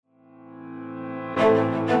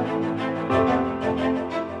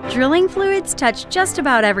Drilling fluids touch just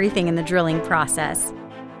about everything in the drilling process.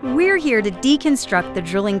 We're here to deconstruct the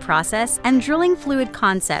drilling process and drilling fluid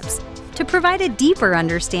concepts to provide a deeper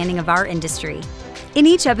understanding of our industry. In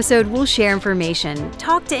each episode, we'll share information,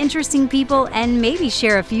 talk to interesting people, and maybe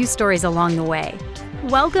share a few stories along the way.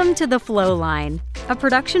 Welcome to The Flow Line, a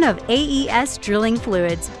production of AES Drilling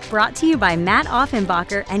Fluids, brought to you by Matt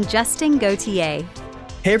Offenbacher and Justin Gauthier.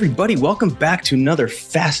 Hey everybody, welcome back to another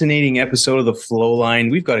fascinating episode of The Flow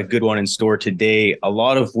Line. We've got a good one in store today, a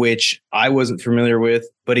lot of which I wasn't familiar with.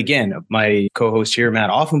 But again, my co-host here,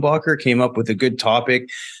 Matt Offenbacher, came up with a good topic.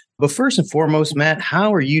 But first and foremost, Matt,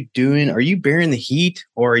 how are you doing? Are you bearing the heat,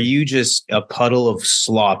 or are you just a puddle of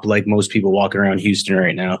slop like most people walking around Houston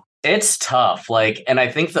right now? It's tough. And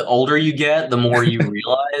I think the older you get, the more you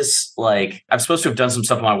realize, I'm supposed to have done some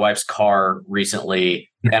stuff in my wife's car recently.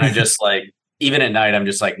 And I just even at night, I'm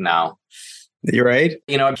just no. You're right.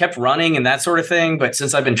 I kept running and that sort of thing. But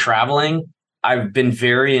since I've been traveling, I've been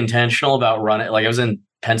very intentional about running. I was in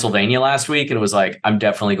Pennsylvania last week and it was I'm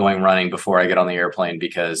definitely going running before I get on the airplane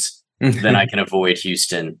because then I can avoid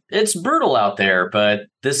Houston. It's brutal out there, but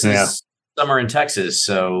this is summer in Texas.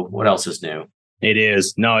 So what else is new? It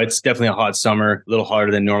is. No, it's definitely a hot summer, a little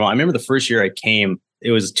hotter than normal. I remember the first year I came,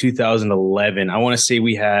 it was 2011. I want to say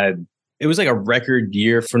it was a record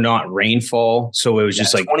year for not rainfall. So it was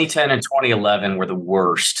just 2010 and 2011 were the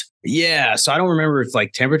worst. Yeah. So I don't remember if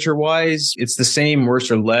temperature wise, it's the same,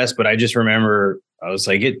 worse or less, but I just remember I was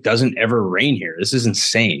it doesn't ever rain here. This is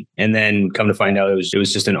insane. And then come to find out it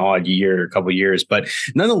was just an odd year, a couple of years. But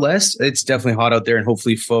nonetheless, it's definitely hot out there. And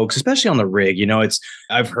hopefully folks, especially on the rig,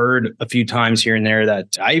 I've heard a few times here and there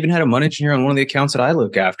that I even had a mud engineer on one of the accounts that I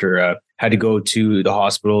look after, had to go to the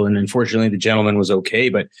hospital. And unfortunately, the gentleman was okay,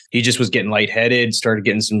 but he just was getting lightheaded, started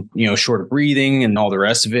getting some, short breathing and all the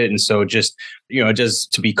rest of it. And so just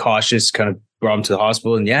to be cautious, kind of brought him to the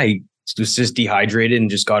hospital. And he was just dehydrated and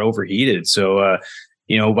just got overheated. So,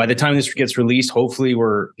 by the time this gets released, hopefully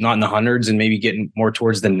we're not in the hundreds and maybe getting more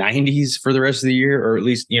towards the 90s for the rest of the year, or at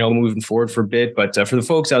least, moving forward for a bit. But for the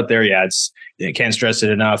folks out there, I can't stress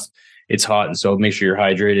it enough. It's hot. And so make sure you're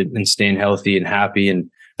hydrated and staying healthy and happy.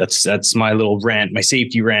 And that's my little rant, my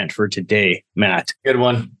safety rant for today, Matt. Good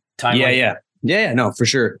one. Timely. Yeah, no, for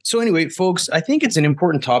sure. So anyway, folks, I think it's an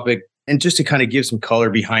important topic. And just to kind of give some color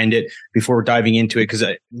behind it before we're diving into it, because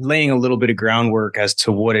laying a little bit of groundwork as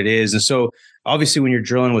to what it is. And so obviously when you're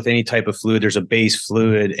drilling with any type of fluid, there's a base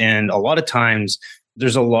fluid. And a lot of times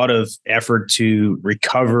there's a lot of effort to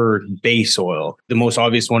recover base oil. The most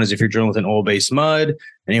obvious one is if you're drilling with an oil-based mud,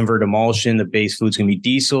 an invert emulsion, the base fluid's going to be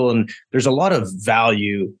diesel. And there's a lot of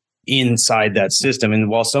value inside that system. And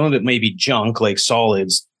while some of it may be junk, like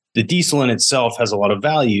solids, the diesel in itself has a lot of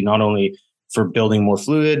value, not only for building more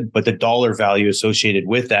fluid, but the dollar value associated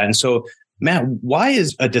with that. And so, Matt, why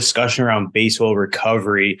is a discussion around base oil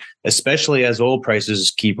recovery, especially as oil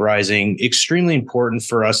prices keep rising, extremely important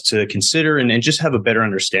for us to consider and just have a better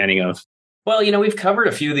understanding of? Well, we've covered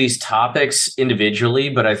a few of these topics individually,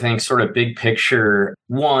 but I think sort of big picture,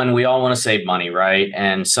 one, we all want to save money, right?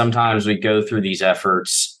 And sometimes we go through these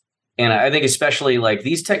efforts. And I think especially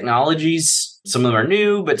these technologies, some of them are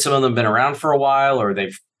new, but some of them have been around for a while, or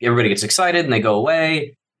everybody gets excited and they go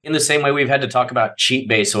away. In the same way, we've had to talk about cheap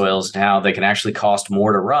base oils and how they can actually cost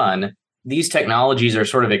more to run. These technologies are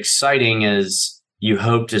sort of exciting as you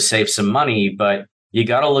hope to save some money, but you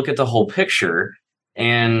got to look at the whole picture.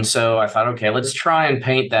 And so I thought, okay, let's try and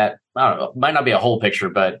paint that. I don't know, it might not be a whole picture,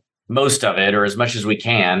 but most of it, or as much as we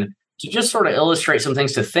can, to just sort of illustrate some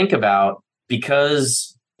things to think about,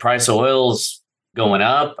 because price of oil's going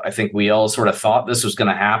up. I think we all sort of thought this was going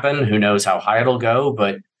to happen. Who knows how high it'll go,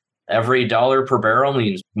 but every dollar per barrel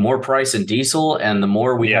means more price in diesel. And the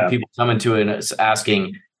more we have people coming to it and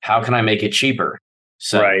asking, how can I make it cheaper?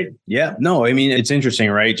 So, right. Yeah. No, I mean, it's interesting,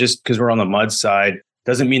 right? Just because we're on the mud side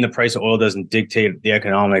doesn't mean the price of oil doesn't dictate the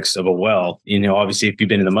economics of a well. Obviously, if you've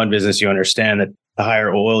been in the mud business, you understand that the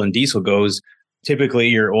higher oil and diesel goes, typically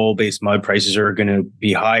your oil-based mud prices are going to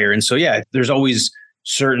be higher. And so, there's always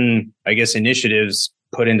certain, initiatives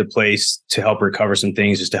put into place to help recover some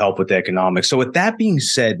things, just to help with the economics. So with that being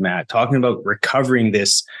said, Matt, talking about recovering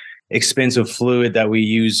this expensive fluid that we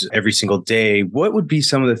use every single day, what would be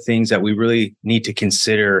some of the things that we really need to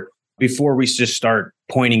consider before we just start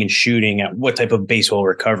pointing and shooting at what type of base oil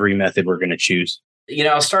recovery method we're going to choose?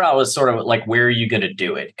 I'll start out with sort of where are you going to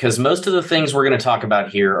do it? Because most of the things we're going to talk about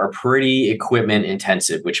here are pretty equipment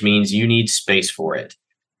intensive, which means you need space for it.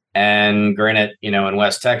 And granted, in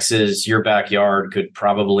West Texas, your backyard could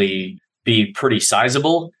probably be pretty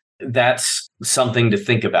sizable. That's something to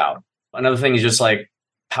think about. Another thing is just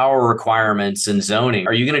power requirements and zoning.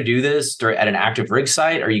 Are you going to do this at an active rig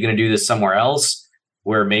site? Are you going to do this somewhere else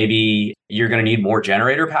where maybe you're going to need more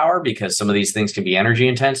generator power because some of these things can be energy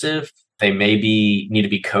intensive? They maybe need to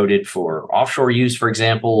be coded for offshore use, for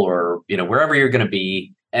example, or wherever you're going to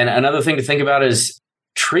be. And another thing to think about is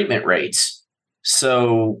treatment rates.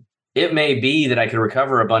 So it may be that I could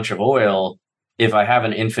recover a bunch of oil if I have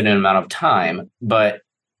an infinite amount of time, but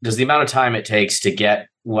does the amount of time it takes to get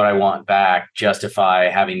what I want back justify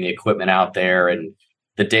having the equipment out there and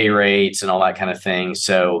the day rates and all that kind of thing?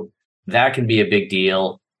 So that can be a big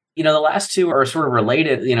deal. The last two are sort of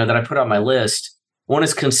related, that I put on my list. One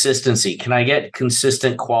is consistency. Can I get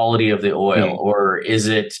consistent quality of the oil? Or is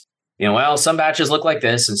it, well, some batches look like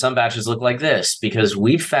this and some batches look like this? Because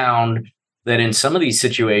we've found that in some of these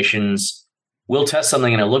situations, we'll test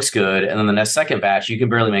something and it looks good. And then the next second batch, you can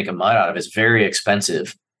barely make a mud out of it. It's very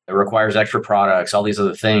expensive. It requires extra products, all these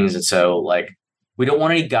other things. And so we don't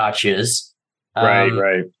want any gotchas. Right.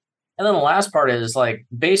 And then the last part is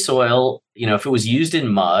base oil, if it was used in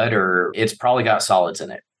mud, or it's probably got solids in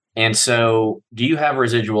it. And so do you have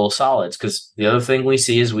residual solids? Because the other thing we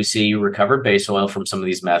see recovered base oil from some of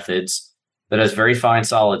these methods that has very fine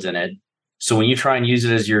solids in it. So when you try and use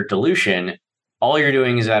it as your dilution, all you're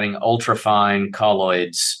doing is adding ultra fine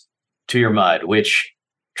colloids to your mud, which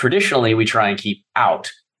traditionally we try and keep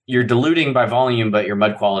out. You're diluting by volume, but your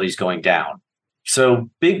mud quality is going down. So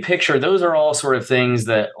big picture, those are all sort of things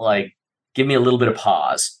that give me a little bit of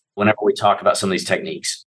pause whenever we talk about some of these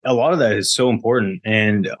techniques. A lot of that is so important.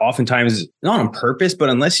 And oftentimes, not on purpose, but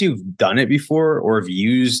unless you've done it before or have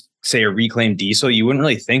used, say, a reclaimed diesel, you wouldn't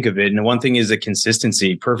really think of it. And the one thing is the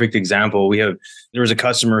consistency. Perfect example. There was a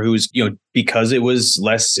customer who's, because it was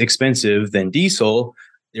less expensive than diesel,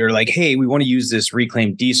 they're like, hey, we want to use this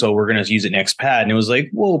reclaimed diesel. We're going to use it next pad. And it was like,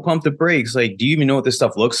 whoa, pump the brakes. Do you even know what this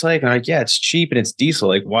stuff looks like? And I'm like, yeah, it's cheap and it's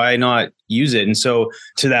diesel. Why not use it? And so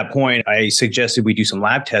to that point, I suggested we do some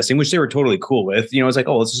lab testing, which they were totally cool with. It's like,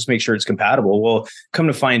 oh, let's just make sure it's compatible. Well, come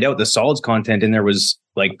to find out, the solids content in there was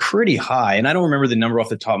pretty high. And I don't remember the number off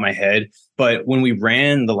the top of my head, but when we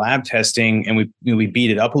ran the lab testing and we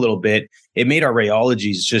beat it up a little bit, it made our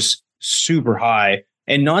rheologies just super high.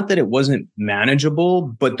 And not that it wasn't manageable,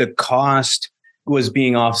 but the cost was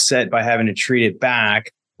being offset by having to treat it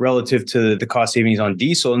back relative to the cost savings on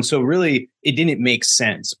diesel. And so really, it didn't make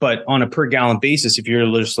sense. But on a per gallon basis, if you're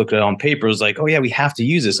just looking at it on paper, it was like, oh yeah, we have to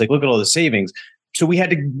use this. Look at all the savings. So we had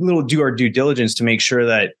to do our due diligence to make sure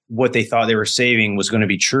that what they thought they were saving was going to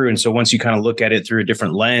be true. And so once you kind of look at it through a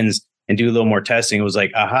different lens and do a little more testing, it was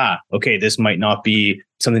like, aha, okay, this might not be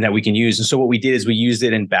something that we can use. And so what we did is we used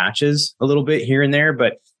it in batches a little bit here and there,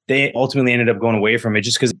 but they ultimately ended up going away from it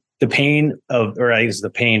just because the pain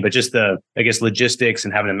but just logistics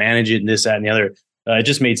and having to manage it and this, that, and the other. It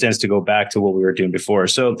just made sense to go back to what we were doing before.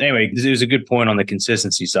 So anyway, it was a good point on the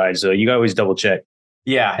consistency side. So you always double check.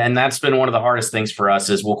 Yeah. And that's been one of the hardest things for us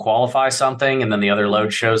is we'll qualify something and then the other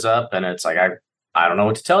load shows up and it's like, I don't know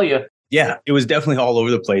what to tell you. Yeah, it was definitely all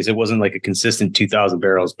over the place. It wasn't like a consistent 2,000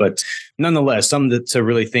 barrels, but nonetheless, something to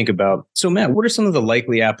really think about. So Matt, what are some of the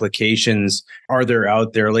likely applications are there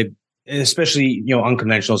out there? Especially,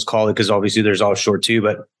 unconventional is called it because obviously there's offshore too,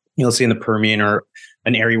 but let's say in the Permian or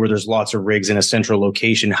an area where there's lots of rigs in a central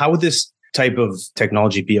location. How would this type of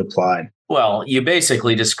technology be applied? Well, you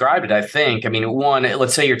basically described it, I think. One,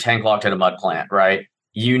 let's say you're tank locked at a mud plant, right?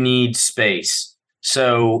 You need space.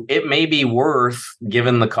 So it may be worth,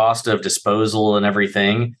 given the cost of disposal and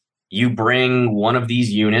everything, you bring one of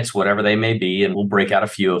these units, whatever they may be, and we'll break out a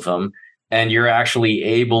few of them, and you're actually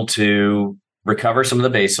able to recover some of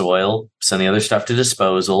the base oil, send the other stuff to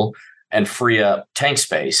disposal, and free up tank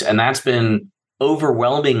space. And that's been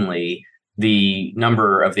overwhelmingly the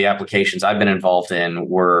number of the applications I've been involved in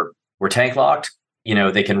were tank locked.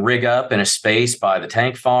 They can rig up in a space by the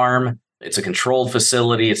tank farm. It's a controlled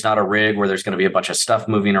facility. It's not a rig where there's going to be a bunch of stuff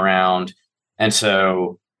moving around. And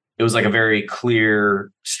so it was like a very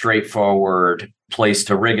clear, straightforward place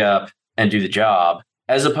to rig up and do the job,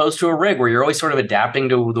 as opposed to a rig where you're always sort of adapting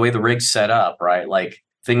to the way the rig's set up, right?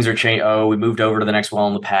 Things are changed. Oh, we moved over to the next well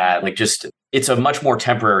on the pad. It's a much more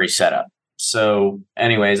temporary setup. So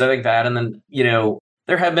anyways, I think that, and then,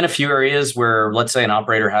 there have been a few areas where, let's say an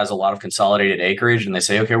operator has a lot of consolidated acreage and they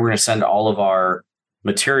say, okay, we're going to send all of our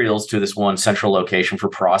materials to this one central location for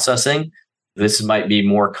processing. This might be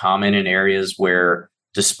more common in areas where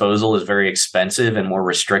disposal is very expensive and more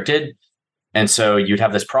restricted. And so you'd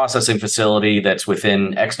have this processing facility that's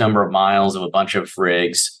within X number of miles of a bunch of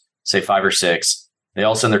rigs, say 5 or 6. They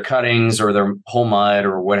all send their cuttings or their whole mud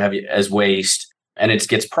or what have you as waste, and it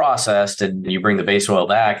gets processed and you bring the base oil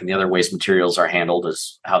back and the other waste materials are handled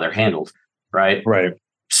as how they're handled, right? Right.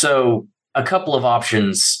 So a couple of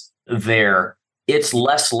options there. It's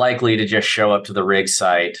less likely to just show up to the rig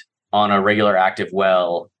site on a regular active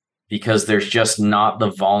well because there's just not the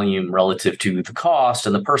volume relative to the cost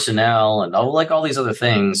and the personnel and all these other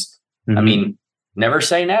things. Mm-hmm. I mean, never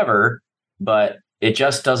say never, but it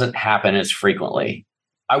just doesn't happen as frequently.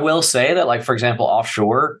 I will say that, like, for example,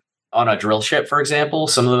 offshore on a drill ship, for example,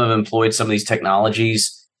 some of them have employed some of these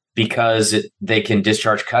technologies because they can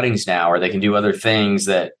discharge cuttings now, or they can do other things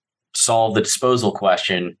that solve the disposal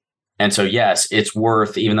question. And so, yes, it's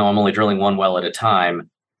worth, even though I'm only drilling one well at a time,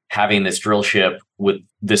 having this drill ship with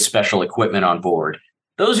this special equipment on board.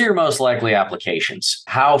 Those are your most likely applications.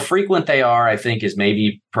 How frequent they are, I think, is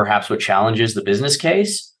maybe perhaps what challenges the business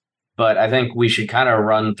case. But I think we should kind of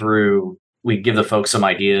run through, we give the folks some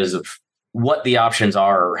ideas of what the options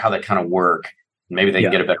are or how they kind of work. Maybe they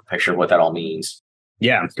can get a better picture of what that all means.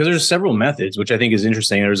 Yeah, because there's several methods, which I think is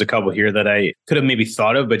interesting. There's a couple here that I could have maybe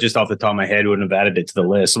thought of, but just off the top of my head, wouldn't have added it to the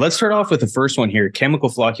list. So let's start off with the first one here, chemical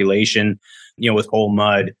flocculation, with whole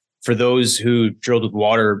mud. For those who drilled with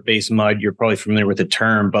water-based mud, you're probably familiar with the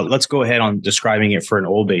term, but let's go ahead on describing it for an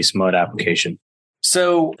oil-based mud application.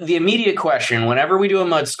 So the immediate question, whenever we do a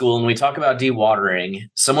mud school and we talk about dewatering,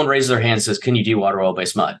 someone raises their hand and says, can you dewater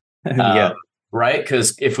oil-based mud? Yeah. Right?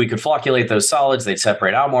 Because if we could flocculate those solids, they'd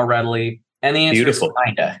separate out more readily. And the answer is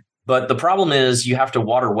kinda. But the problem is you have to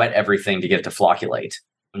water wet everything to get it to flocculate.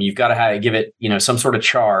 And you've got to give it, some sort of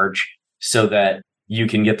charge so that you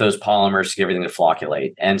can get those polymers to get everything to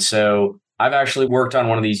flocculate. And so I've actually worked on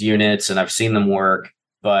one of these units and I've seen them work.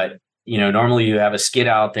 But, normally you have a skid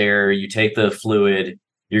out there, you take the fluid,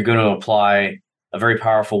 you're going to apply a very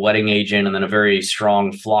powerful wetting agent and then a very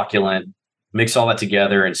strong flocculant, mix all that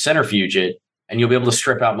together and centrifuge it, and you'll be able to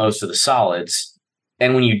strip out most of the solids.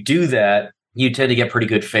 And when you do that, you tend to get pretty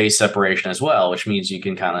good phase separation as well, which means you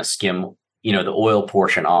can kind of skim, the oil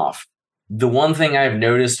portion off. The one thing I've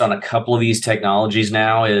noticed on a couple of these technologies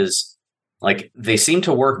now is like they seem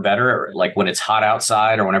to work better like when it's hot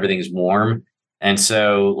outside or when everything's warm. And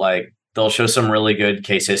so like they'll show some really good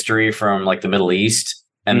case history from like the Middle East.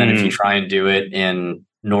 And then if you try and do it in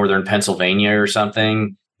northern Pennsylvania or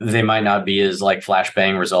something, they might not be as like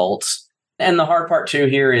flashbang results. And the hard part too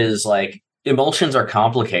here is like emulsions are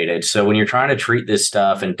complicated. So when you're trying to treat this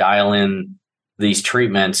stuff and dial in these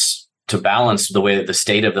treatments to balance the way that the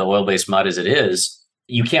state of the oil-based mud as it is,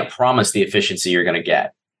 you can't promise the efficiency you're going to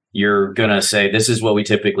get. You're going to say, this is what we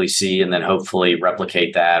typically see, and then hopefully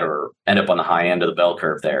replicate that or end up on the high end of the bell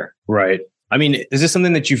curve there. Right. I mean, is this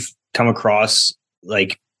something that you've come across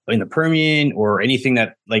like in the Permian or anything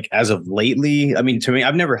that like as of lately? I mean, to me,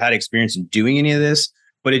 I've never had experience in doing any of this,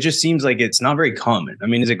 but it just seems like it's not very common. I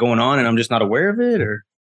mean, is it going on and I'm just not aware of it or?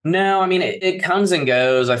 No, I mean, it comes and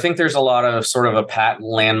goes. I think there's a lot of sort of a patent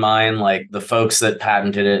landmine, like the folks that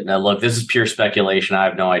patented it. Now, look, this is pure speculation. I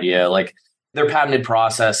have no idea. Like they're patented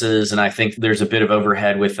processes. And I think there's a bit of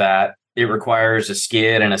overhead with that. It requires a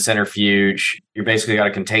skid and a centrifuge. You're basically got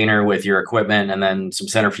a container with your equipment and then some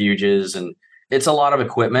centrifuges. And it's a lot of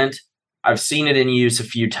equipment. I've seen it in use a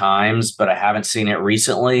few times, but I haven't seen it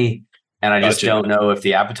recently. And I just don't know if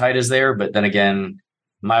the appetite is there. But then again,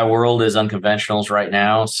 my world is unconventionals right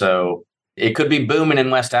now. So it could be booming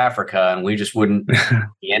in West Africa and we just wouldn't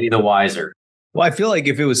be any the wiser. Well, I feel like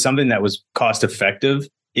if it was something that was cost effective,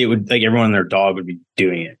 it would like everyone and their dog would be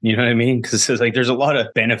doing it. You know what I mean? Because it's like there's a lot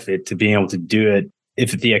of benefit to being able to do it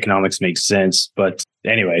if the economics make sense. But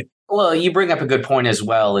anyway. Well, you bring up a good point as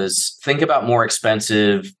well is think about more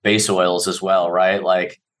expensive base oils as well, right?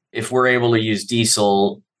 Like if we're able to use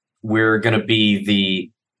diesel, we're going to be the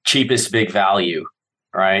cheapest big value,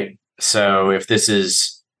 right? So if this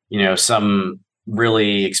is, some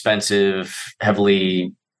really expensive,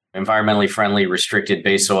 heavily environmentally friendly, restricted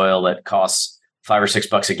base oil that costs $5 or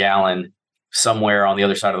 $6 a gallon somewhere on the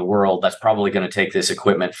other side of the world, that's probably going to take this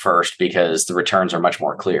equipment first because the returns are much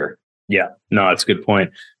more clear. Yeah, no, that's a good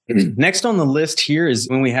point. Next on the list here is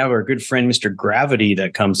when we have our good friend, Mr. Gravity,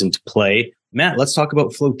 that comes into play. Matt, let's talk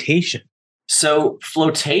about flotation. So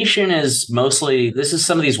flotation is this is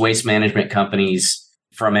some of these waste management companies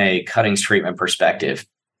from a cuttings treatment perspective.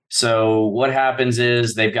 So what happens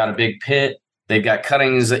is they've got a big pit. They've got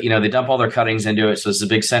cuttings that, they dump all their cuttings into it. So it's a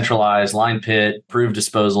big centralized line pit, approved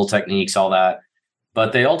disposal techniques, all that.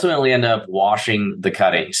 But they ultimately end up washing the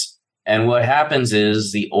cuttings. And what happens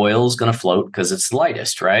is the oil is going to float because it's the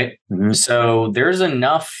lightest, right? Mm-hmm. So there's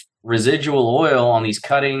enough residual oil on these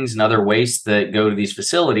cuttings and other waste that go to these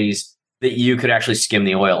facilities that you could actually skim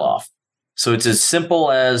the oil off. So it's as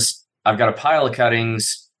simple as I've got a pile of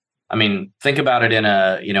cuttings. I mean, think about it in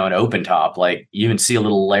an open top, like you can see a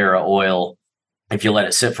little layer of oil if you let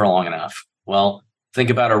it sit for long enough. Well, think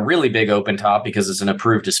about a really big open top because it's an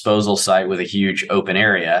approved disposal site with a huge open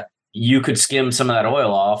area. You could skim some of that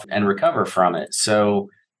oil off and recover from it. So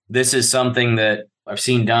this is something that I've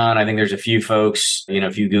seen done. I think there's a few folks,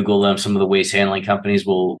 if you Google them, some of the waste handling companies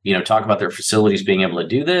will, talk about their facilities being able to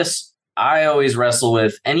do this. I always wrestle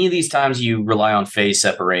with any of these times you rely on phase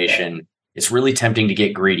separation. It's really tempting to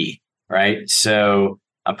get greedy, right? So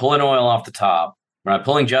I'm pulling oil off the top. Am I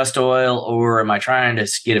pulling just oil, or am I trying to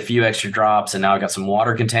get a few extra drops and now I've got some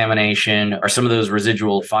water contamination or some of those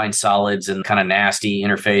residual fine solids and kind of nasty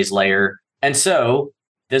interphase layer? And so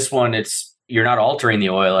this one, you're not altering the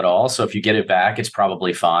oil at all. So if you get it back, it's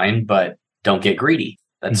probably fine, but don't get greedy.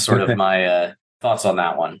 That's sort of my thoughts on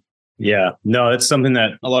that one. Yeah, no, that's something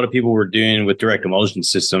that a lot of people were doing with direct emulsion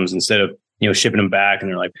systems instead of, shipping them back. And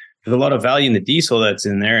they're like, there's a lot of value in the diesel that's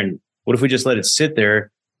in there. And what if we just let it sit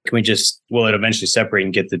there? Can we will it eventually separate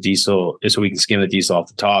and get the diesel so we can skim the diesel off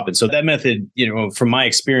the top? And so that method, from my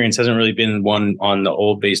experience, hasn't really been one on the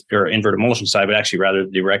old base or invert emulsion side, but actually rather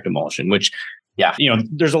the direct emulsion, which,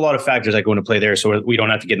 there's a lot of factors that go into play there. So we don't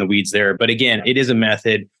have to get in the weeds there. But again, it is a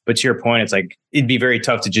method. But to your point, it's like, it'd be very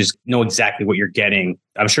tough to just know exactly what you're getting.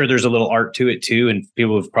 I'm sure there's a little art to it too. And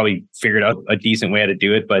people have probably figured out a decent way how to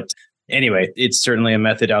do it. But anyway, it's certainly a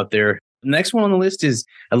method out there. The next one on the list is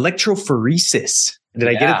electrophoresis. Did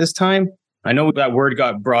I get it this time? I know that word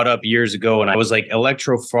got brought up years ago and I was like,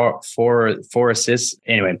 electrophoresis.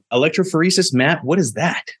 Anyway, electrophoresis, Matt, what is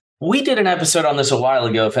that? We did an episode on this a while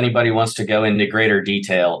ago, if anybody wants to go into greater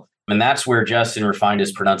detail. And that's where Justin refined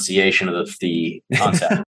his pronunciation of the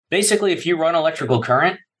concept. Basically, if you run electrical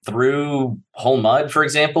current through whole mud, for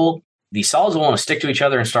example, the solids will want to stick to each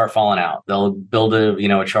other and start falling out. They'll build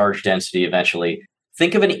a charge density eventually.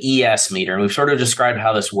 Think of an ES meter, and we've sort of described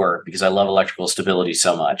how this works because I love electrical stability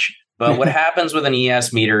so much. But what happens with an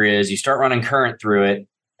ES meter is you start running current through it,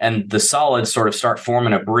 and the solids sort of start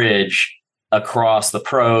forming a bridge across the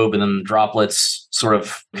probe, and then the droplets sort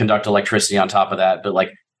of conduct electricity on top of that. But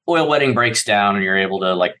like oil wetting breaks down, and you're able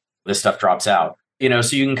to this stuff drops out.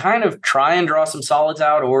 So you can kind of try and draw some solids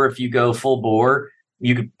out, or if you go full bore,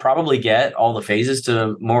 you could probably get all the phases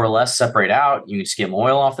to more or less separate out. You can skim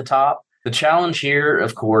oil off the top. The challenge here,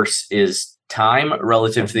 of course, is time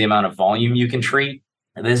relative to the amount of volume you can treat.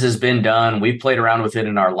 This has been done. We've played around with it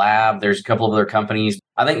in our lab. There's a couple of other companies.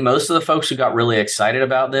 I think most of the folks who got really excited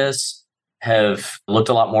about this have looked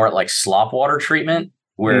a lot more at slop water treatment,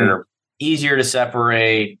 where easier to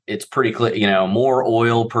separate. It's pretty clear, more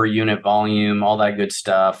oil per unit volume, all that good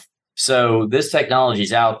stuff. So this technology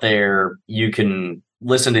is out there. You can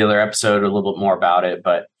listen to the other episode a little bit more about it,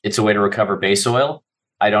 but it's a way to recover base oil.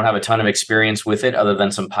 I don't have a ton of experience with it other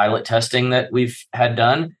than some pilot testing that we've had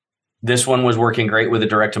done. This one was working great with the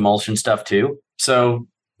direct emulsion stuff too. So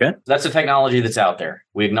that's a technology that's out there.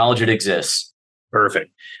 We acknowledge it exists.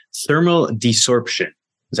 Perfect. Thermal desorption.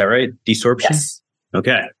 Is that right? Desorption? Yes.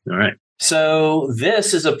 Okay. All right. So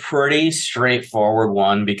this is a pretty straightforward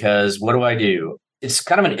one because what do? It's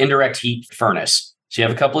kind of an indirect heat furnace. So you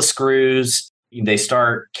have a couple of screws. They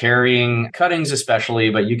start carrying cuttings especially,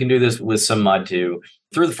 but you can do this with some mud too,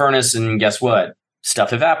 through the furnace. And guess what?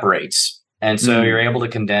 Stuff evaporates. And so you're able to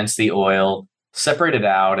condense the oil, separate it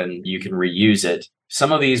out, and you can reuse it.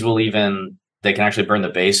 Some of these they can actually burn the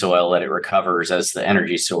base oil that it recovers as the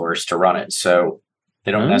energy source to run it. So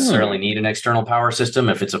they don't necessarily need an external power system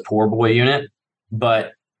if it's a poor boy unit.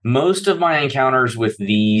 But most of my encounters with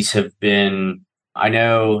these have been, I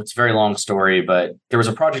know it's a very long story, but there was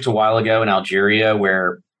a project a while ago in Algeria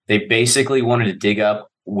where they basically wanted to dig up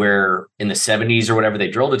where in the 70s or whatever, they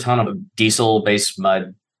drilled a ton of diesel-based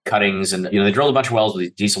mud cuttings. And they drilled a bunch of wells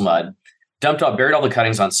with diesel mud, buried all the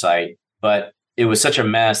cuttings on site. But it was such a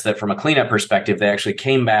mess that from a cleanup perspective, they actually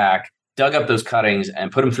came back, dug up those cuttings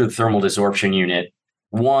and put them through the thermal desorption unit,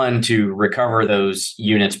 one, to recover those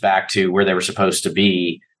units back to where they were supposed to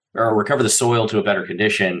be, or recover the soil to a better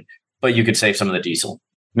condition, but you could save some of the diesel.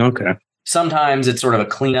 Okay. Sometimes it's sort of a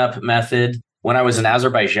cleanup method. When I was in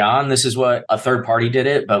Azerbaijan, this is what a third party did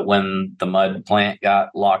it. But when the mud plant got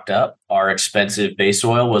locked up, our expensive base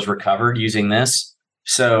oil was recovered using this.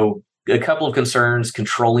 So a couple of concerns: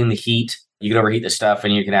 controlling the heat. You can overheat the stuff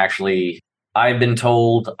and you can actually, I've been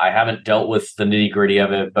told, I haven't dealt with the nitty gritty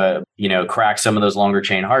of it, but, crack some of those longer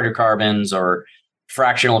chain hydrocarbons or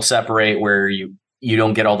fractional separate where you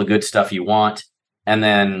don't get all the good stuff you want. And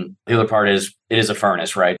then the other part is it is a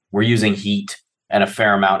furnace, right? We're using heat and a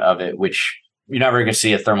fair amount of it, which you're never going to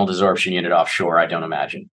see a thermal desorption unit offshore, I don't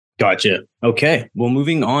imagine. Gotcha. Okay. Well,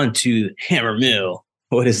 moving on to hammer mill.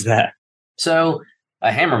 What is that? So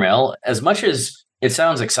a hammer mill, as much as it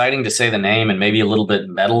sounds exciting to say the name and maybe a little bit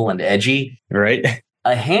metal and edgy, right?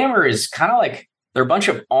 A hammer is kind of like they're a bunch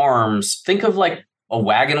of arms. Think of like a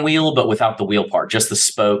wagon wheel, but without the wheel part, just the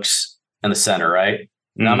spokes and the center, right?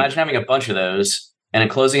 Now imagine having a bunch of those and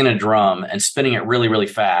enclosing in a drum and spinning it really, really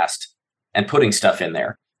fast and putting stuff in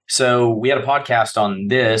there. So we had a podcast on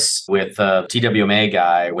this with a TWMA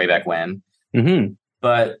guy way back when. Mm-hmm.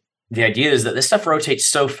 But the idea is that this stuff rotates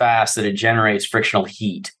so fast that it generates frictional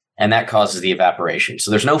heat, and that causes the evaporation.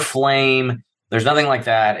 So there's no flame. There's nothing like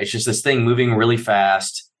that. It's just this thing moving really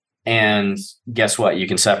fast. And guess what? You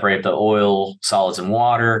can separate the oil, solids, and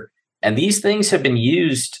water. And these things have been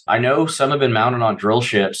used. I know some have been mounted on drill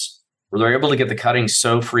ships where they're able to get the cuttings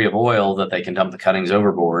so free of oil that they can dump the cuttings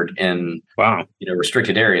overboard in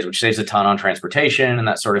restricted areas, which saves a ton on transportation and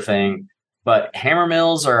that sort of thing. But hammer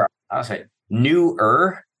mills are, I would say,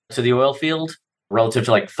 newer to the oil field relative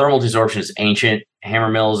to like thermal desorption is ancient. Hammer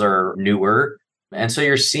mills are newer. And so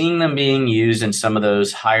you're seeing them being used in some of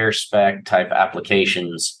those higher spec type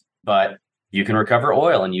applications, but you can recover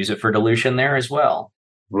oil and use it for dilution there as well.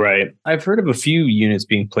 Right. I've heard of a few units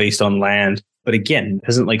being placed on land, but again, it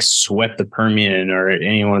doesn't like sweat the Permian or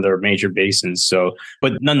any one of their major basins. So,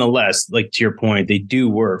 but nonetheless, like to your point, they do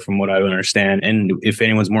work from what I understand. And if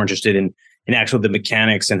anyone's more interested in actual the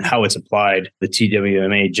mechanics and how it's applied, the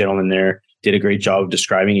TWMA gentleman there did a great job of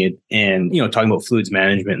describing it and, talking about fluids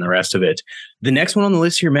management and the rest of it. The next one on the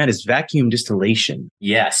list here, Matt, is vacuum distillation.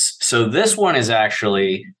 Yes. So this one is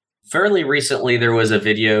actually fairly recently, there was a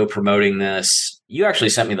video promoting this. You actually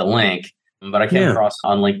sent me the link, but I came across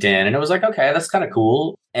on LinkedIn and it was like, okay, that's kind of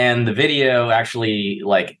cool. And the video actually,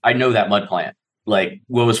 like, I know that mud plant. Like,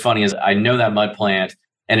 what was funny is I know that mud plant.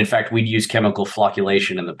 And in fact, we'd used chemical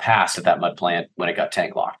flocculation in the past at that mud plant when it got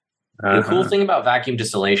tank locked. The cool thing about vacuum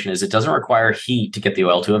distillation is it doesn't require heat to get the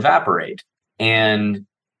oil to evaporate. And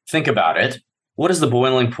think about it. What is the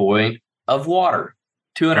boiling point of water?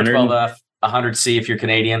 212F, 100C if you're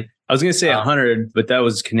Canadian. I was going to say 100, but that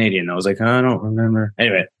was Canadian. I was like, I don't remember.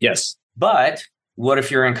 Anyway, yes. But what if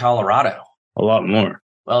you're in Colorado? A lot more.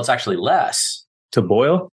 Well, it's actually less. To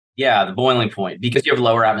boil? Yeah, the boiling point, because you have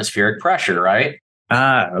lower atmospheric pressure, right?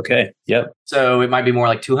 Okay. Yep. So it might be more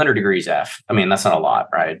like 200 degrees F. I mean, that's not a lot,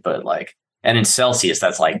 right? But like, and in Celsius,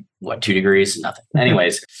 that's like, what, 2 degrees? Nothing.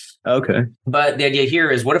 Anyways. Okay. But the idea here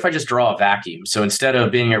is, what if I just draw a vacuum? So instead of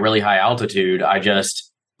being at really high altitude, I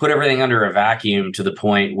just put everything under a vacuum to the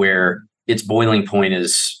point where its boiling point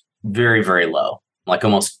is very, very low, like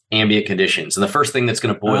almost ambient conditions. And the first thing that's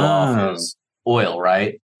going to boil off is oil,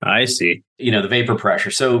 right? I see. The vapor pressure.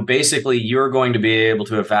 So basically, you're going to be able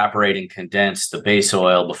to evaporate and condense the base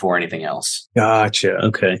oil before anything else. Gotcha.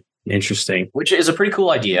 Okay. Interesting. Which is a pretty cool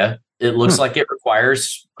idea. It looks like it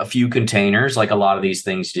requires a few containers, like a lot of these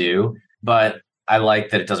things do. But I like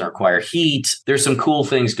that it doesn't require heat. There's some cool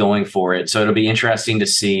things going for it. So it'll be interesting to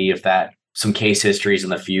see if that some case histories in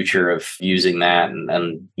the future of using that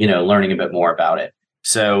and learning a bit more about it.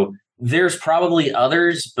 So there's probably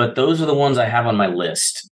others, but those are the ones I have on my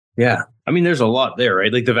list. Yeah. I mean, there's a lot there,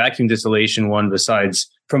 right? Like the vacuum distillation one, besides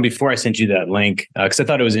from before I sent you that link, because I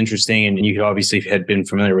thought it was interesting and you could obviously had been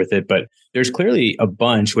familiar with it, but there's clearly a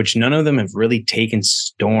bunch, which none of them have really taken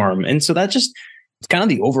storm. And so that just, it's kind of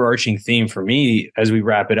the overarching theme for me as we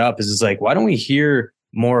wrap it up is it's like, why don't we hear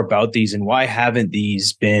more about these and why haven't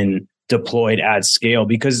these been deployed at scale?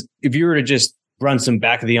 Because if you were to just run some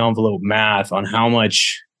back of the envelope math on how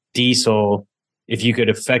much diesel, if you could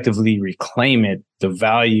effectively reclaim it, the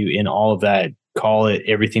value in all of that, call it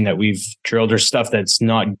everything that we've drilled or stuff that's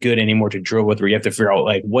not good anymore to drill with, where you have to figure out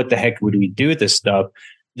like, what the heck would we do with this stuff?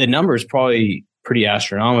 The number is probably pretty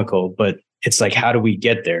astronomical, but it's like, how do we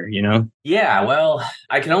get there, Yeah, well,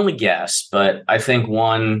 I can only guess, but I think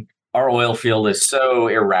our oil field is so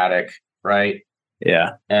erratic, right?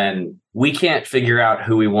 Yeah. And we can't figure out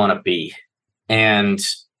who we want to be. And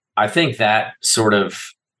I think that sort of,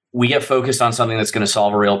 we get focused on something that's going to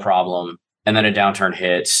solve a real problem, and then a downturn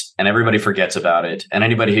hits and everybody forgets about it. And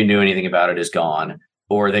anybody who knew anything about it is gone,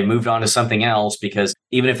 or they moved on to something else because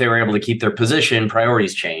even if they were able to keep their position,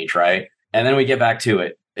 priorities change, right? And then we get back to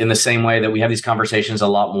it in the same way that we have these conversations a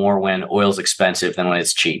lot more when oil's expensive than when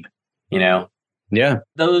it's cheap, Yeah.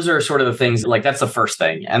 Those are sort of the things, like that's the first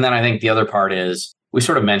thing. And then I think the other part is, we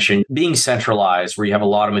sort of mentioned being centralized, where you have a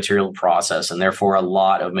lot of material to process and therefore a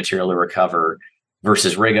lot of material to recover,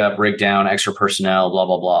 versus rig up, rig down, extra personnel, blah,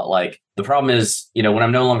 blah, blah. Like the problem is, when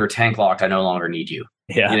I'm no longer tank locked, I no longer need you.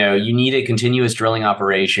 Yeah. You need a continuous drilling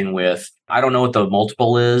operation with, I don't know what the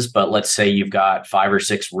multiple is, but let's say you've got 5 or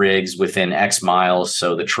 6 rigs within X miles.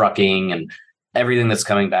 So the trucking and everything that's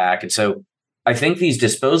coming back. And so I think these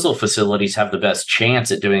disposal facilities have the best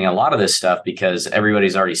chance at doing a lot of this stuff because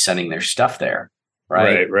everybody's already sending their stuff there.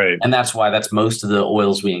 Right. Right. And that's why that's most of the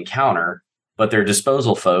oils we encounter. but they're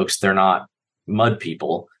disposal folks. They're not mud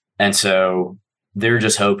people. And so they're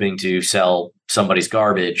just hoping to sell somebody's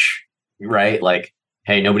garbage, right? Like,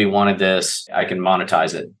 hey, nobody wanted this. I can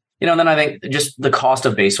monetize it. And then I think just the cost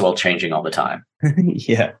of base oil changing all the time.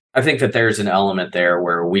 Yeah. I think that there's an element there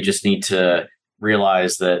where we just need to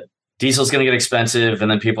realize that diesel is going to get expensive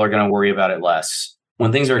and then people are going to worry about it less.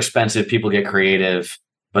 When things are expensive, people get creative,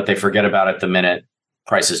 but they forget about it the minute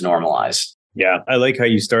prices normalize. Yeah. I like how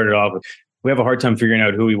you started off with, we have a hard time figuring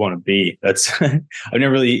out who we want to be. That's, I've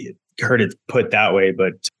never really heard it put that way,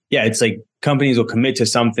 but yeah, it's like companies will commit to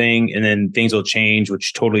something and then things will change,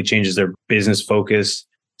 which totally changes their business focus,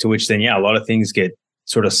 to which then, yeah, a lot of things get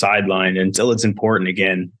sort of sidelined until it's important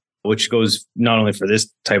again, which goes not only for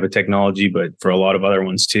this type of technology, but for a lot of other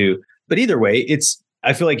ones too. But either way,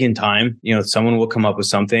 I feel like in time, someone will come up with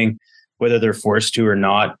something, whether they're forced to or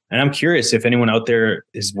not. And I'm curious if anyone out there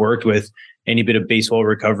has worked with any bit of base oil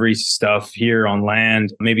recovery stuff here on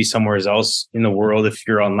land, maybe somewhere else in the world. If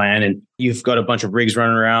you're on land and you've got a bunch of rigs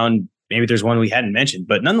running around, maybe there's one we hadn't mentioned,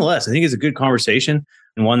 but nonetheless, I think it's a good conversation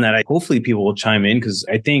and one that hopefully people will chime in, because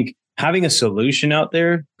I think having a solution out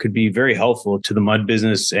there could be very helpful to the mud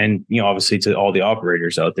business and, obviously to all the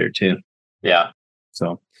operators out there too. Yeah.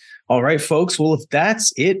 So, all right, folks. Well, if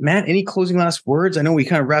that's it, Matt, any closing last words? I know we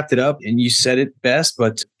kind of wrapped it up and you said it best,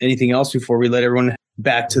 but anything else before we let everyone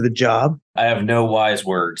back to the job? I have no wise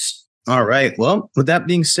words. All right. Well, with that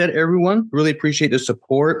being said, everyone, really appreciate the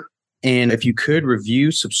support. And if you could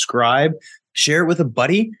review, subscribe, share it with a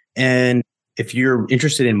buddy. And if you're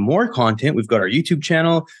interested in more content, we've got our YouTube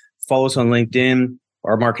channel. Follow us on LinkedIn.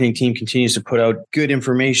 Our marketing team continues to put out good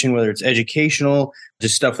information, whether it's educational,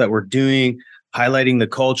 just stuff that we're doing, highlighting the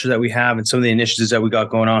culture that we have and some of the initiatives that we got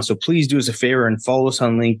going on. So please do us a favor and follow us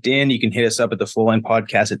on LinkedIn. You can hit us up at the Flowline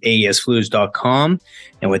Podcast at aesfluids.com.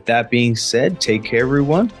 And with that being said, take care,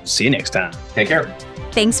 everyone. See you next time. Take care.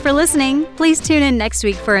 Thanks for listening. Please tune in next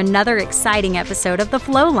week for another exciting episode of The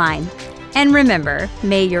Flowline. And remember,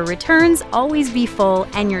 may your returns always be full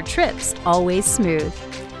and your trips always smooth.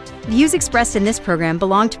 Views expressed in this program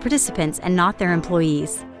belong to participants and not their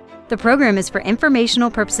employees. The program is for informational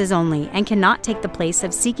purposes only and cannot take the place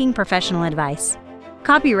of seeking professional advice.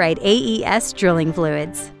 Copyright AES Drilling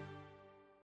Fluids.